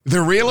The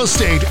Real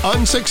Estate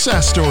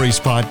Unsuccess Stories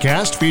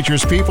podcast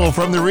features people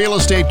from the real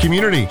estate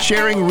community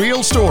sharing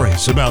real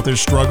stories about their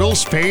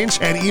struggles, pains,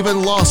 and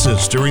even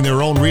losses during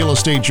their own real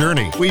estate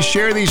journey. We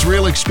share these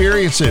real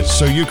experiences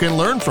so you can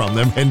learn from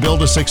them and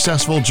build a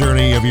successful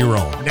journey of your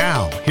own.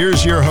 Now,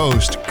 here's your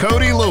host,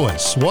 Cody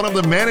Lewis, one of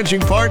the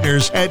managing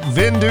partners at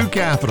Vindu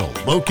Capital,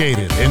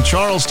 located in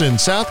Charleston,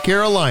 South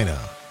Carolina.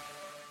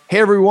 Hey,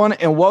 everyone,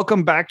 and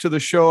welcome back to the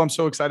show. I'm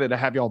so excited to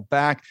have y'all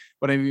back,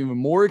 but I'm even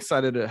more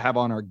excited to have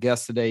on our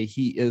guest today.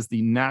 He is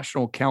the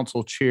National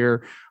Council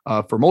Chair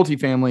for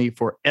Multifamily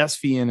for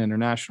SVN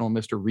International,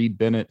 Mr. Reed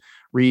Bennett.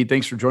 Reed,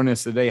 thanks for joining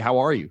us today. How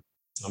are you?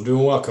 I'm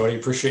doing well, Cody.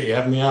 Appreciate you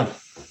having me on.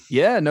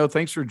 Yeah, no,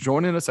 thanks for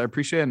joining us. I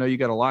appreciate it. I know you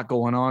got a lot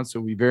going on, so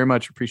we very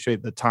much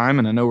appreciate the time,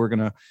 and I know we're going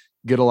to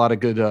get a lot of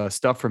good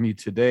stuff from you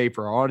today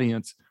for our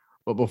audience.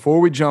 But before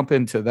we jump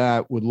into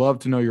that, would love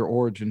to know your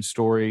origin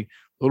story,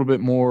 a little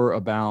bit more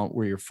about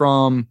where you're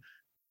from,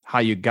 how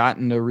you got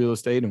into real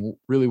estate, and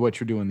really what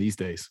you're doing these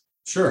days.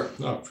 Sure.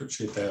 No,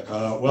 appreciate that.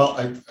 Well,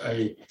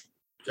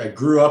 I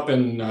grew up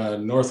in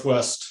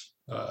northwest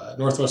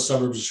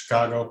suburbs of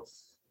Chicago.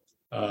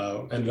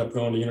 Ended up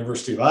going to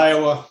University of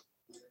Iowa.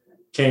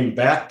 Came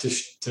back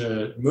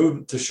to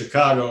move to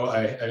Chicago.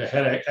 I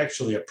had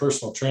actually a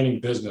personal training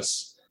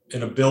business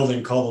in a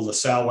building called the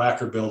LaSalle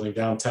Wacker Building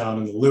downtown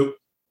in the Loop.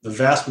 The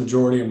vast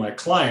majority of my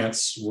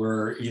clients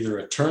were either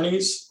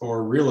attorneys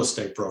or real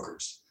estate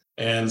brokers.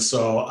 And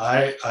so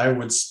I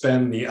would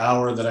spend the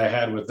hour that I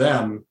had with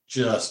them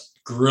just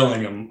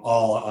grilling them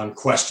all on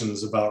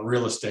questions about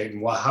real estate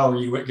and how are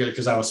you,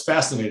 because I was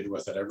fascinated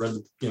with it. I read,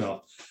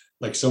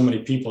 like so many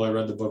people, I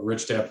read the book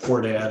Rich Dad,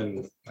 Poor Dad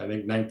in, I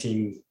think,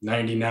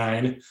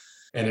 1999.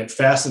 And it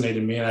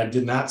fascinated me. And I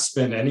did not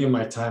spend any of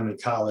my time in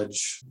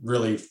college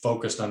really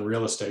focused on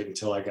real estate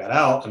until I got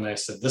out. And I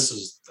said,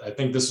 I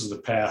think this is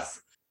the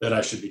path that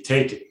I should be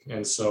taking.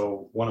 And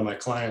so one of my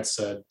clients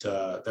said,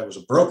 that was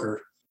a broker,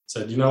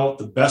 said,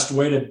 the best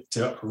way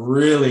to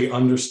really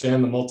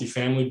understand the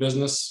multifamily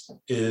business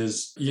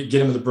is you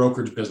get into the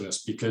brokerage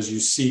business, because you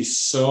see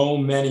so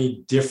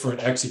many different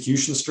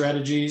execution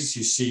strategies.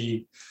 You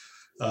see,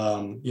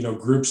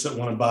 groups that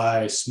want to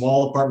buy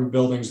small apartment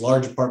buildings,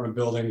 large apartment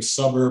buildings,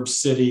 suburbs,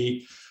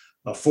 city,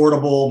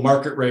 affordable,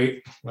 market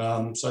rate.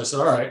 So I said,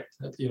 all right,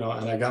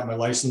 and I got my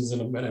license in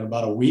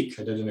about a week.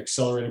 I did an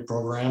accelerated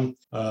program,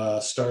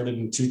 started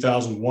in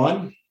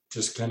 2001,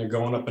 just kind of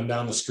going up and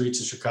down the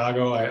streets of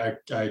Chicago.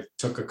 I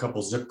took a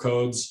couple zip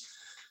codes,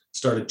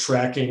 started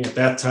tracking. At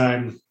that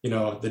time,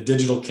 the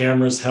digital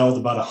cameras held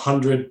about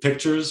 100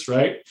 pictures,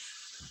 right?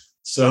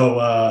 So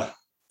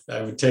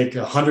I would take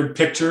 100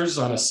 pictures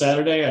on a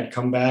Saturday. I'd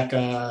come back,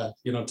 to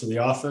the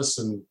office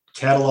and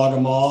catalog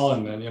them all.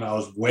 And then, I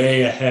was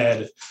way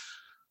ahead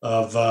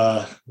of,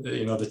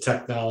 the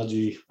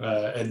technology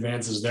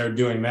advances they're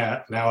doing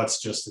that. Now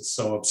it's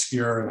so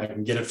obscure, and I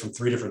can get it from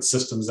 3 different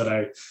systems that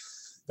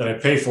I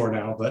pay for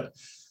now. But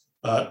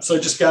so I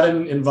just got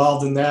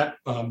involved in that.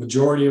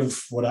 Majority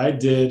of what I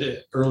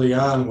did early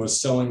on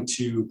was selling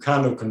to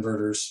condo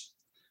converters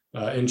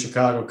in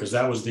Chicago, because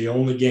that was the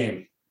only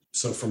game.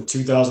 So from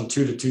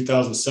 2002 to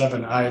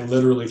 2007, I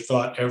literally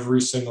thought every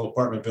single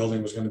apartment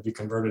building was going to be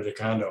converted to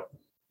condo.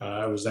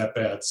 It was that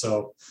bad.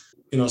 So,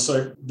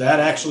 so that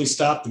actually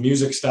stopped. The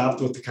music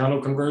stopped with the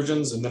condo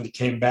conversions. And then it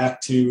came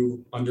back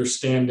to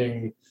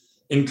understanding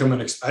income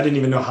and I didn't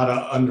even know how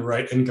to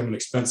underwrite income and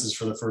expenses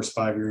for the first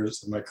 5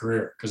 years of my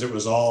career, because it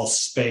was all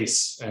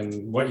space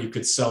and what you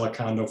could sell a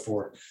condo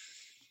for.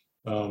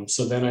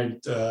 So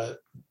then I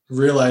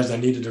realized I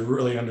needed to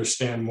really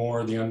understand more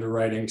of the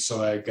underwriting.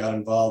 So I got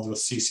involved with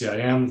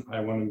CCIM.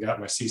 I went and got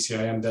my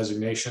CCIM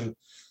designation.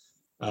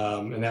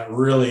 And that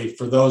really,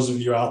 for those of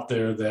you out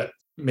there that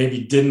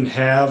maybe didn't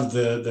have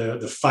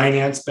the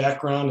finance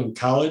background in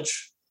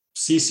college,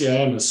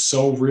 CCIM is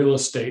so real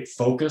estate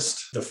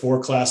focused. The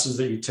 4 classes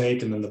that you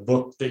take and then the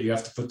book that you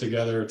have to put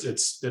together,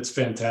 it's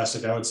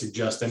fantastic. I would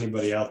suggest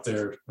anybody out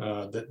there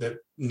that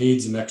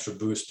needs an extra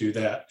boost, do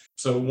that.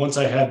 So once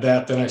I had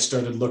that, then I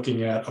started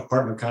looking at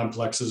apartment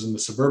complexes in the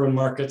suburban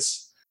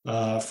markets.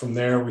 From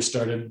there, we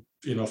started,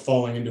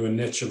 falling into a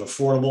niche of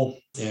affordable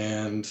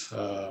and,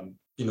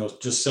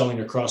 just selling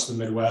across the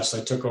Midwest. I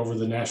took over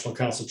the National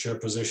Council Chair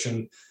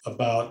position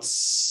about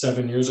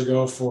 7 years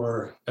ago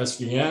for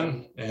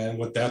SVN. And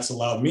what that's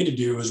allowed me to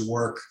do is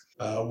work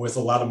with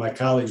a lot of my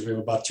colleagues. We have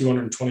about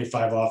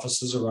 225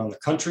 offices around the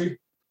country.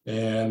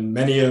 And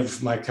many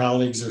of my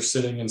colleagues are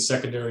sitting in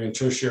secondary and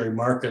tertiary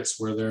markets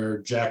where they're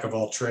jack of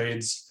all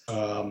trades.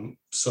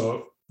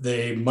 So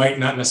they might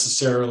not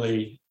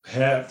necessarily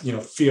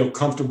feel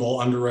comfortable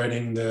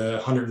underwriting the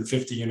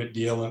 150 unit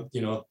deal and,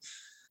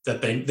 that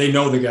they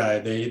know the guy,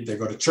 they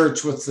go to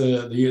church with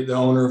the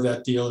owner of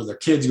that deal, or their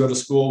kids go to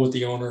school with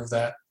the owner of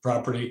that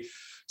property.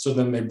 So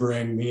then they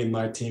bring me and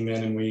my team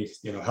in, and we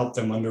help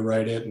them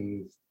underwrite it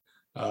and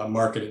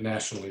market it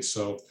nationally.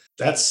 So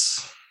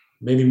that's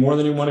maybe more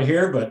than you want to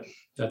hear, but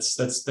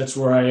that's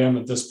where I am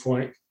at this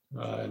point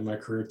in my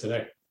career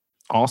today.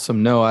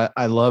 Awesome. No,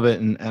 I love it.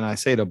 And I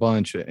say it a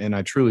bunch, and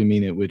I truly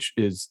mean it, which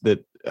is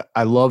that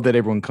I love that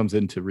everyone comes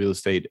into real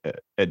estate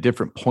at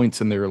different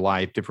points in their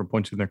life, different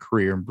points in their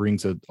career, and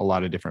brings a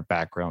lot of different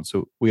backgrounds.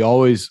 So we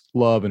always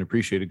love and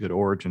appreciate a good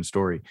origin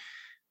story.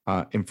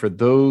 And for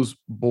those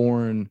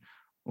born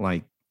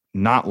like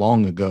not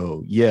long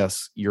ago,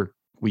 yes,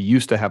 we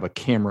used to have a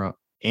camera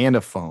and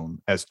a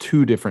phone as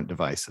two different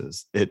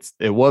devices.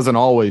 It wasn't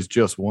always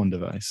just one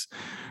device.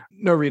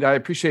 No, Reed, I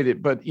appreciate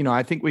it. But,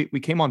 I think we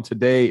came on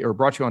today, or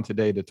brought you on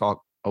today, to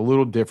talk a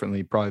little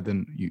differently probably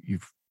than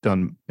you've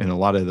done in a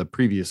lot of the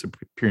previous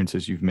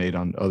appearances you've made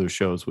on other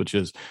shows, which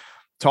is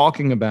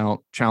talking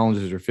about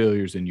challenges or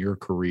failures in your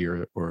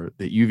career, or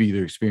that you've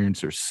either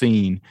experienced or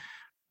seen,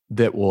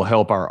 that will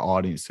help our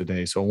audience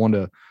today. So I want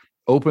to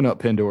open up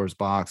Pandora's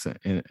box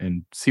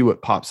and see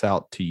what pops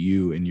out to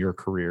you in your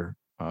career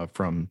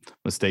from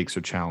mistakes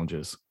or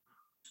challenges.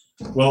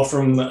 Well,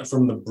 from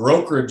the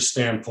brokerage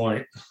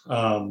standpoint,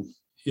 one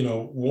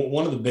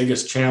of the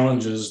biggest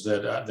challenges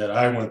that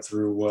I went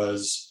through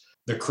was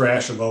the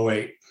crash of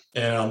 '08.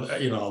 And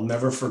I'll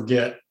never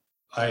forget,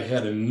 I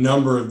had a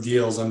number of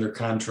deals under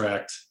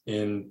contract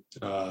in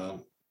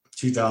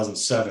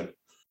 2007.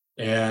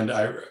 And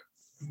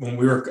when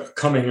we were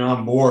coming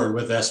on board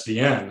with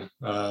SBN,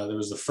 there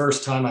was the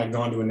first time I'd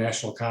gone to a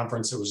national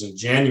conference. It was in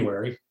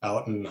January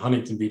out in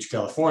Huntington Beach,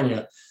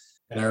 California.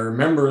 And I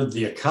remember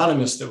the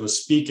economist that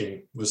was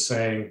speaking was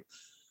saying,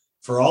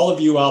 for all of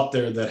you out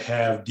there that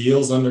have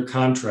deals under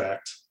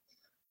contract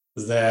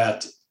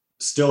that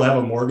still have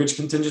a mortgage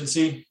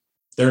contingency,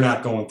 they're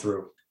not going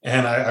through.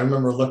 And I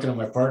remember looking at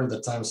my partner at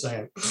the time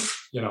saying,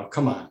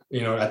 come on,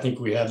 I think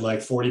we had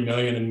like 40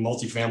 million in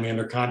multifamily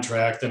under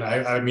contract. And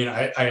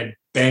I had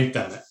banked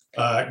on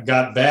it.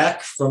 Got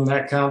back from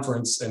that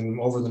conference, and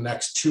over the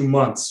next 2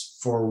 months,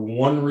 for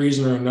one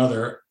reason or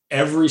another,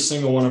 every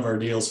single one of our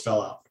deals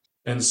fell out.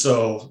 And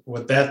so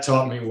what that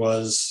taught me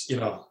was,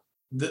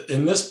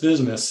 in this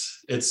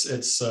business,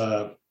 it's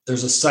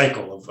there's a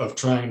cycle of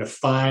trying to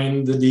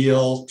find the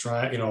deal,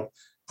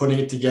 putting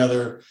it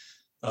together,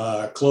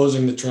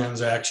 closing the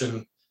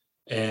transaction.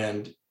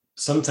 And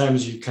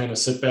sometimes you kind of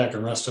sit back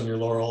and rest on your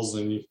laurels,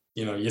 and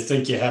you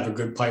think you have a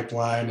good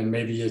pipeline, and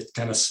maybe you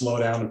kind of slow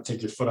down and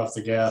take your foot off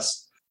the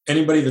gas.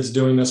 Anybody that's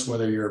doing this,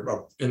 whether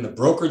you're in the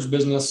brokerage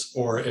business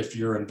or if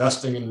you're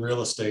investing in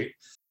real estate,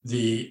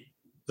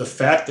 the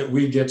fact that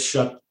we get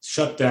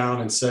shut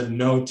down and said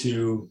no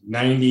to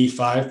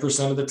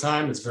 95% of the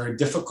time, it's very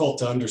difficult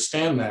to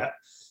understand that.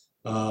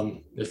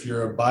 If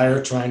you're a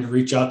buyer trying to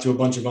reach out to a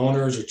bunch of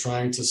owners or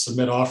trying to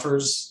submit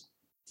offers,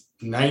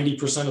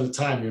 90% of the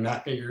time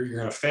you're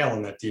going to fail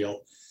in that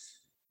deal.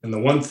 And the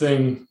one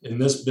thing in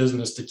this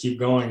business to keep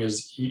going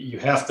is you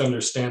have to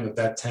understand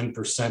that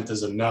 10%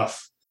 is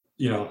enough,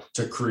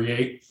 to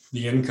create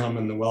the income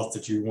and the wealth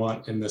that you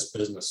want in this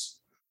business.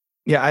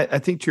 Yeah, I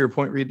think to your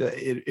point, Reed,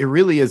 it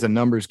really is a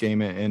numbers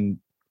game. And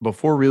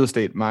before real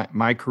estate,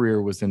 my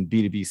career was in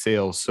B2B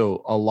sales.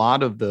 So a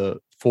lot of the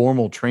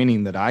formal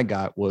training that I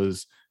got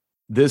was,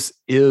 this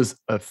is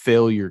a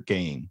failure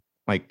game.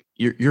 Like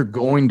you're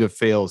going to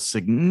fail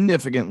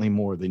significantly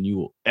more than you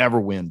will ever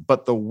win.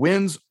 But the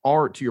wins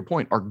are, to your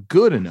point, are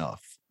good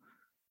enough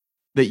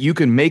that you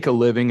can make a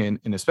living,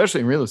 and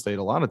especially in real estate,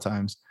 a lot of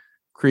times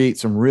create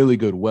some really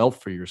good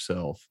wealth for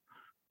yourself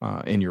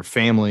and your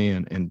family,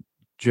 and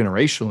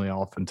generationally,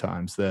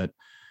 oftentimes, that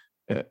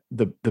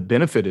the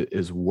benefit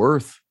is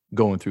worth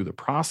going through the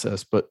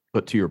process. But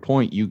to your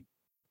point, you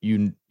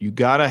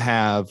got to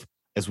have,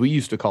 as we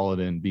used to call it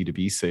in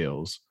B2B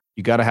sales,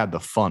 you got to have the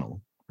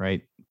funnel,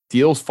 right?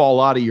 Deals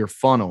fall out of your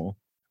funnel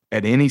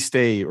at any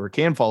stage, or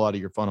can fall out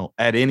of your funnel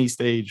at any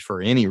stage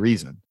for any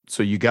reason.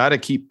 So you got to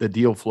keep the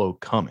deal flow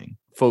coming.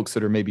 Folks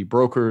that are maybe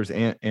brokers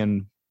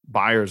and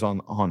buyers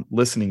on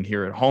listening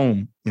here at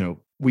home,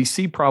 we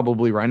see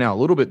probably right now a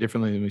little bit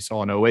differently than we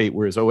saw in '08,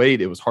 whereas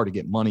 '08, it was hard to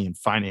get money and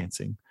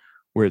financing,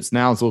 where it's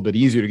now it's a little bit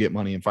easier to get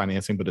money and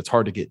financing, but it's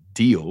hard to get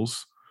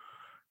deals.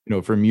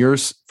 From your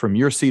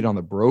seat on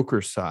the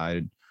broker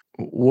side,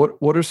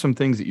 what are some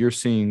things that you're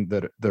seeing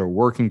that are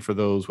working for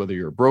those, whether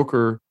you're a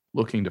broker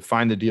looking to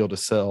find a deal to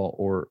sell,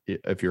 or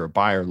if you're a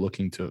buyer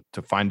looking to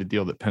find a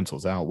deal that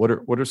pencils out?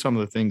 What are some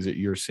of the things that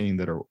you're seeing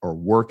that are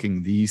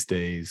working these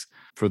days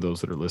for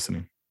those that are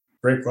listening?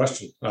 Great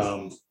question.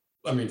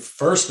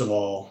 First of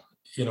all,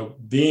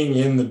 being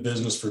in the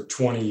business for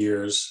 20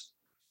 years,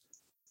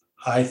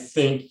 I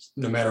think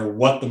no matter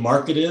what the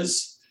market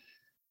is,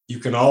 you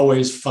can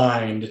always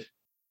find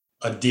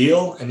a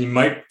deal, and you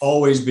might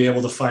always be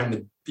able to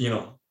find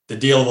the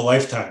deal of a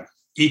lifetime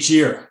each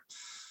year.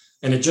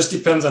 And it just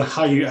depends on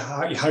how you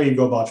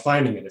go about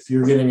finding it. If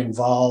you're getting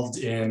involved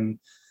in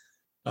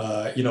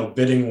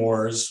bidding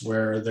wars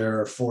where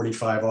there are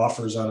 45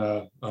 offers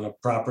on a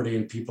property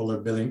and people are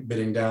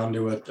bidding down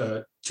to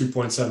a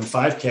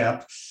 2.75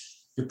 cap,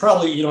 you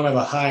don't have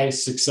a high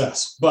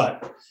success.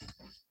 But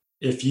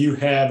if you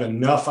have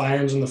enough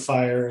irons in the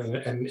fire,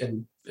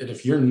 and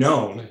if you're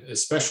known,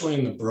 especially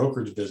in the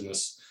brokerage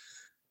business,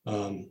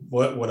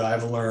 what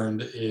I've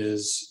learned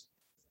is,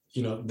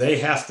 they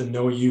have to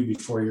know you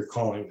before you're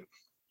calling them.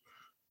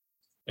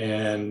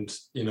 And,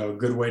 a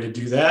good way to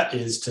do that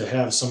is to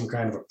have some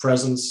kind of a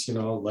presence,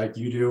 like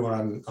you do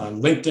on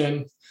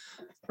LinkedIn,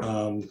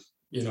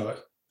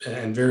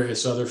 and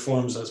various other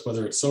forms, that's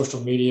whether it's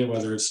social media,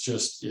 whether it's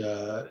just,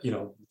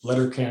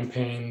 letter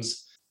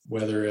campaigns,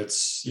 whether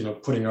it's,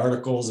 putting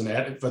articles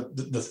and but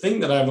the thing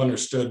that I've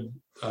understood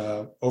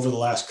over the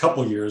last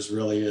couple of years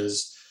really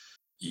is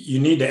you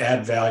need to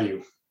add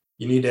value.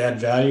 You need to add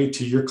value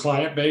to your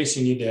client base.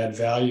 You need to add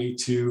value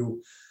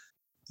to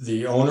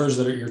the owners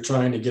that you're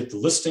trying to get the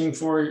listing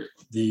for,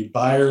 the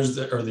buyers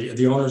that or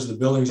the owners of the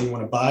buildings you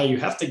want to buy. You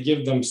have to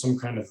give them some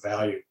kind of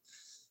value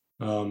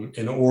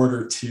in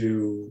order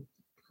to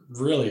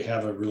really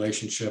have a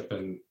relationship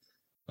and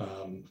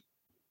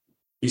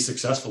be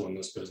successful in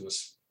this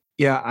business.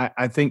 Yeah,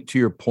 I think to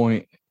your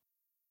point,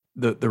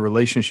 the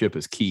relationship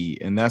is key,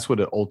 and that's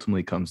what it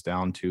ultimately comes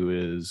down to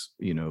is,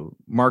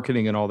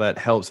 marketing and all that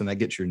helps, and that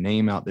gets your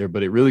name out there,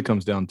 but it really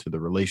comes down to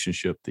the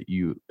relationship that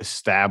you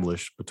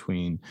establish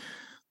between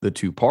the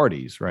two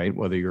parties, right?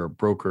 Whether you're a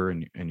broker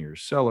and you're a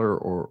seller,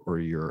 or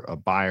you're a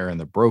buyer and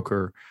the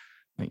broker,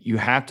 you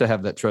have to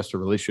have that trusted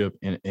relationship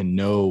and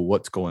know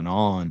what's going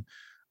on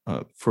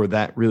for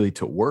that really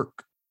to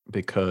work,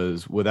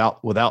 because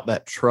without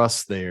that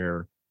trust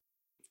there,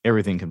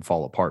 everything can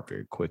fall apart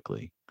very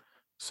quickly.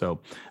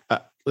 So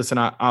listen,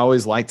 I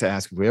always like to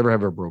ask, if we ever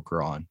have a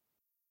broker on,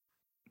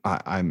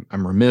 I'm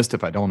remiss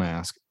if I don't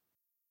ask,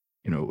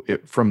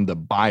 from the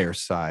buyer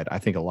side. I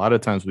think a lot of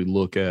times we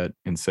look at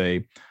and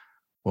say,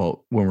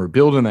 well, when we're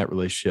building that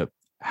relationship,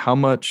 how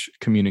much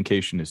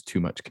communication is too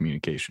much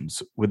communication?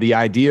 So with the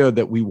idea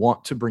that we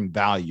want to bring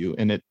value,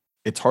 and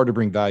it's hard to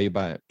bring value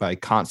by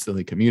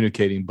constantly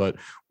communicating, but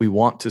we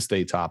want to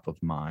stay top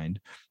of mind.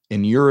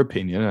 In your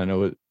opinion, I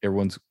know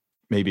everyone's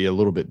maybe a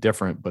little bit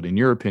different, but in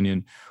your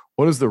opinion,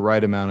 what is the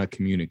right amount of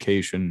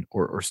communication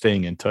or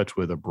staying in touch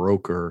with a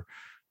broker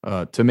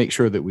to make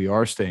sure that we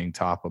are staying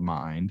top of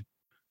mind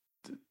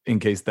in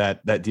case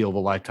that deal of a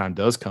lifetime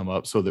does come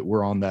up, so that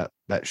we're on that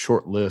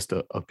short list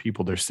of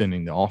people they're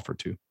sending the offer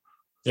to?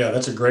 Yeah,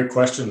 that's a great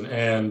question.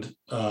 And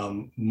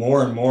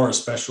more and more,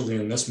 especially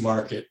in this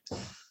market,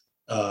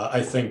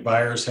 I think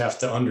buyers have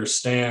to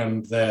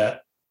understand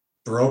that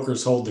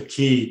brokers hold the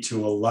key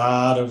to a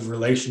lot of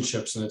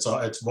relationships, and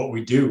it's what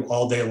we do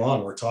all day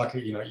long. We're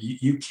talking,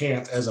 you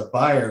can't, as a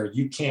buyer,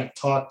 you can't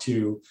talk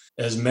to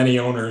as many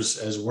owners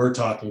as we're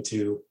talking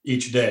to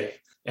each day.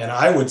 And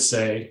I would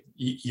say,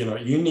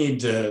 you need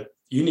to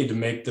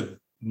make the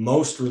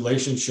most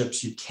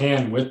relationships you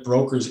can with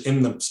brokers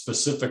in the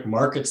specific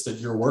markets that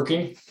you're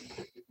working,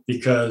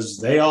 because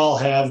they all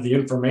have the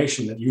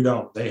information that you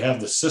don't. They have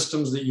the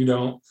systems that you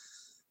don't.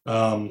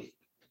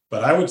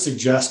 But I would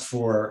suggest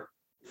for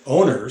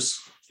owners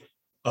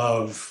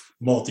of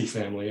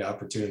multifamily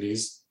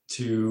opportunities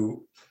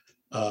to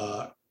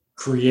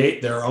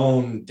create their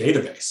own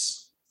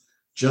database,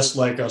 just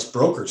like us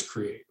brokers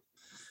create.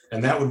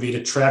 And that would be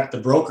to track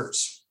the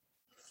brokers,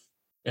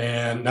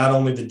 and not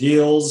only the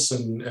deals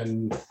and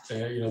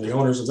the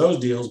owners of those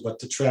deals, but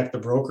to track the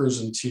brokers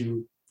and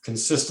to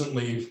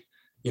consistently,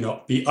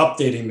 be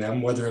updating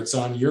them, whether it's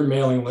on your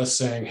mailing list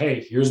saying,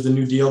 hey, here's the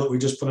new deal that we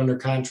just put under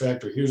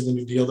contract, or here's the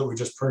new deal that we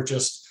just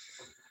purchased.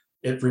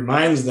 It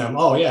reminds them,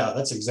 oh yeah,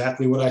 that's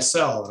exactly what I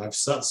sell, and I've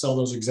sell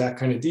those exact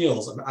kind of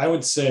deals. And I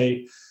would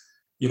say,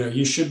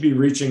 you should be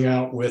reaching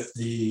out with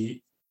the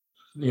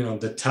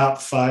top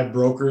 5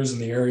 brokers in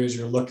the areas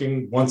you're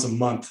looking once a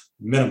month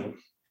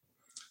minimum.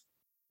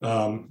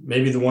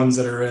 Maybe the ones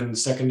that are in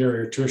secondary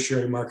or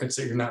tertiary markets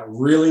that you're not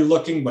really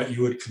looking, but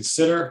you would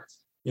consider,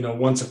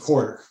 once a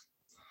quarter.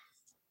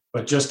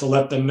 But just to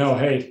let them know,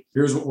 hey,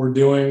 here's what we're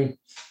doing.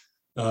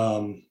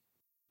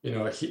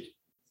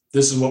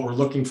 This is what we're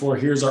looking for.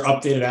 Here's our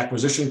updated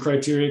acquisition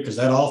criteria, because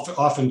that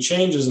often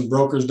changes, and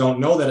brokers don't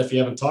know that if you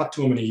haven't talked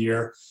to them in a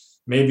year.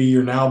 Maybe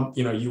you're now,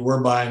 you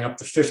were buying up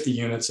to 50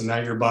 units and now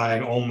you're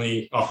buying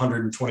only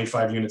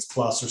 125 units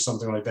plus or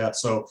something like that.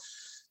 So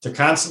to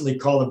constantly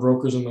call the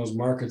brokers in those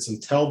markets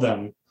and tell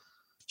them,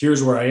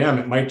 here's where I am,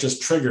 it might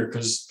just trigger,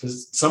 because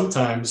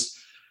sometimes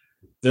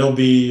there'll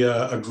be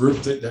a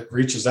group that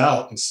reaches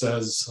out and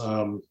says,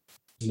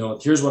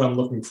 here's what I'm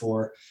looking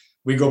for.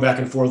 We go back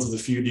and forth with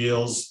a few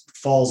deals,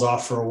 falls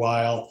off for a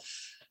while.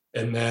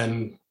 And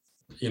then,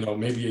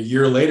 maybe a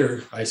year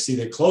later, I see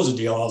they close a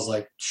deal. I was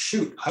like,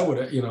 shoot, I would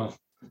have,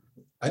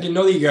 I didn't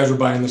know that you guys were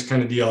buying this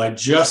kind of deal. I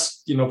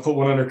just, put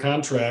one under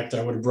contract.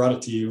 I would have brought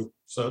it to you.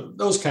 So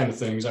those kind of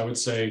things, I would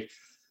say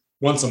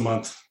once a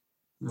month,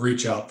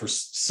 reach out for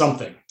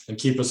something and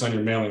keep us on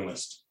your mailing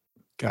list.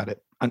 Got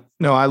it.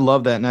 No, I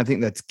love that. And I think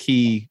that's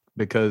key,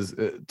 because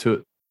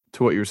to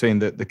what you're saying,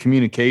 that the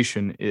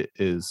communication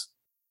is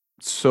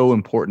so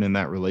important in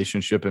that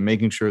relationship, and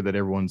making sure that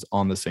everyone's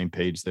on the same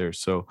page there.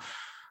 So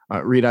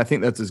Reed, I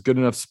think that's as good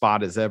enough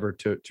spot as ever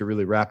to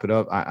really wrap it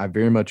up. I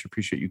very much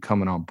appreciate you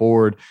coming on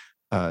board,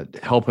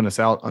 helping us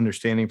out,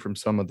 understanding from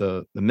some of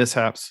the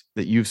mishaps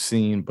that you've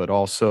seen, but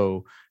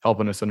also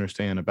helping us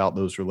understand about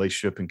those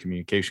relationship and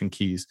communication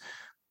keys.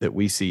 that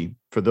we see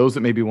for those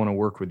that maybe want to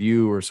work with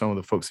you or some of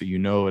the folks that you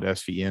know at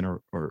SVN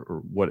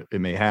or what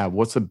it may have?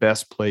 What's the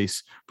best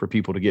place for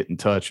people to get in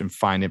touch and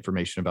find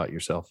information about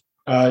yourself?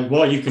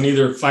 Well, you can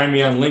either find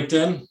me on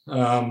LinkedIn.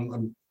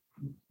 I'm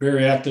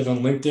very active on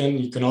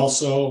LinkedIn. You can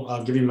also,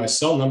 I'll give you my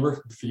cell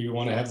number if you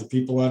want to have the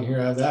people on here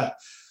have that.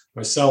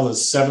 My cell is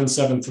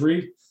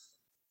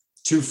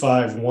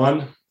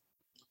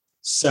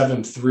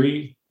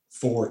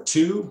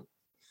 773-251-7342.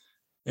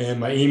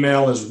 And my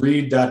email is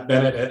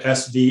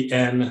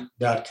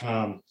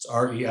reid.bennett@svn.com. It's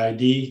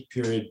REID.BENNETT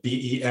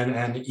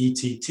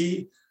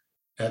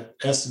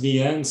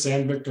 @SVN,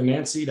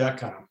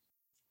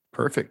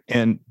 Perfect.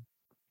 And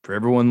for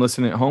everyone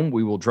listening at home,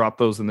 we will drop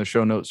those in the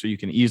show notes so you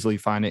can easily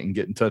find it and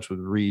get in touch with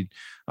Reid.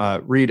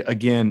 Reid,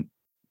 again,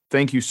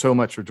 thank you so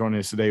much for joining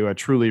us today. I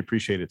truly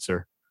appreciate it,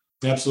 sir.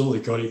 Absolutely,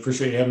 Cody.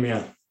 Appreciate you having me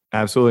on.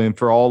 Absolutely. And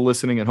for all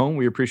listening at home,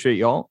 we appreciate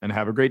y'all and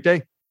have a great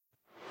day.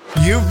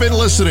 You've been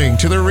listening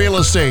to the Real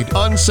Estate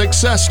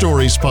Unsuccess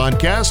Stories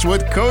podcast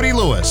with Cody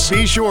Lewis.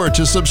 Be sure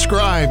to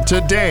subscribe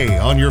today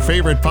on your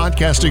favorite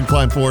podcasting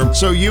platform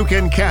so you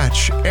can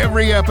catch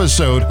every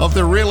episode of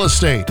the Real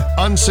Estate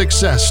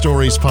Unsuccess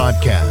Stories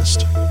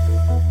podcast.